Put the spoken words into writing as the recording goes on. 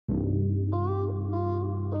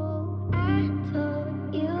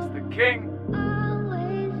King.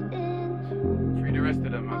 Free the rest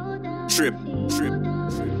of them, man. Trip.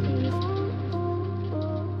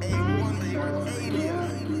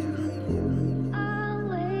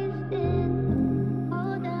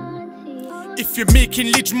 If you're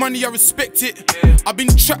making lidge money, I respect it. I've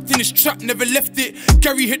been trapped in this trap, never left it.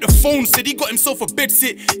 Gary hit the phone, said he got himself a bed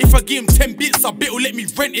sit. If I give him 10 bits, I bet he'll let me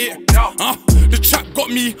rent it. The trap got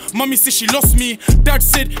me, mummy said she lost me. Dad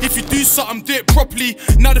said, if you do something, do it properly.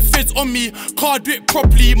 Now the feds on me, can't do it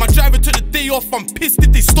properly. My driver took the day off, I'm pissed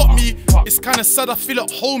if they stop me. It's kinda sad, I feel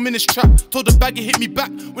at home in this trap. Told the bagger hit me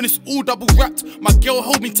back when it's all double wrapped. My girl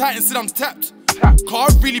held me tight and said I'm tapped.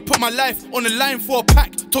 Cause I really put my life on the line for a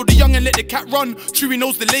pack. Told the young and let the cat run, true he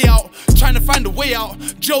knows the layout. Trying to find a way out,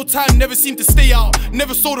 jail time never seemed to stay out.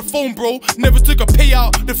 Never sold a phone bro, never took a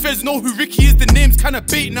payout. The feds know who Ricky is, the name's kinda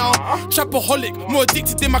bait now. Trapaholic, more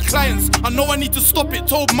addicted than my clients. I know I need to stop it,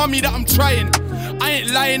 told mummy that I'm trying. I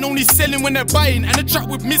ain't lying, only selling when they're buying. And the trap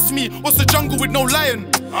would miss me, what's the jungle with no lion?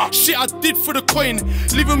 Shit I did for the coin.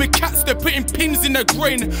 Living with cats, they're putting pins in their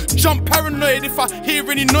groin. Jump paranoid if I hear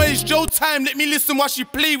any noise. Joe time, let me listen while she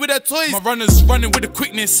play with her toys. My runners running with the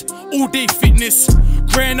quickness, all day fitness.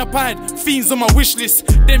 Growing up I had fiends on my wish list.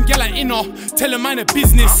 Them gal are inner, tell them mind a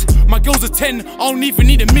business. My girls are 10, I don't even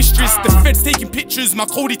need a mistress. The feds taking pictures, my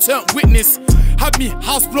Cody turned witness. Had me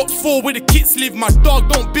house block 4 where the kids live. My dog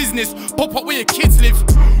don't business, pop up where your kids live.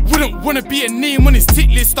 Wouldn't wanna be a name on his tick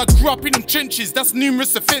list. I grew up in them trenches, that's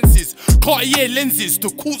numerous offences. Cartier lenses to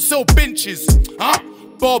court cell benches.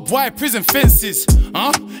 Barbed wire prison fences.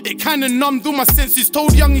 It kinda numbed all my senses.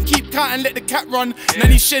 Told young and keep count and let the cat run. Now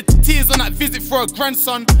he shed tears on that visit for a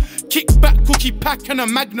grandson. Kick back, cookie pack and a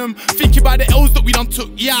magnum. Thinking about the L's that we done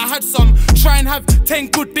took, yeah I had some. Try and have 10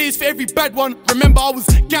 good days for every bad one. Remember I was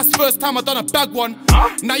gas first time I done a bag one.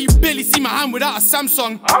 Now you barely see my hand without a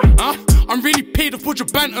Samsung. I'm really paid off for your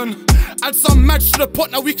Banton. Add some match to the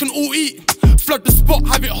pot, now we can all eat. Flood the spot,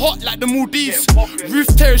 have it hot like the Maldives. Roof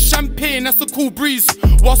terrace champagne, that's a cool breeze.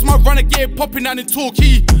 Whilst my runner get popping down in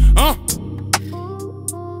Torquay.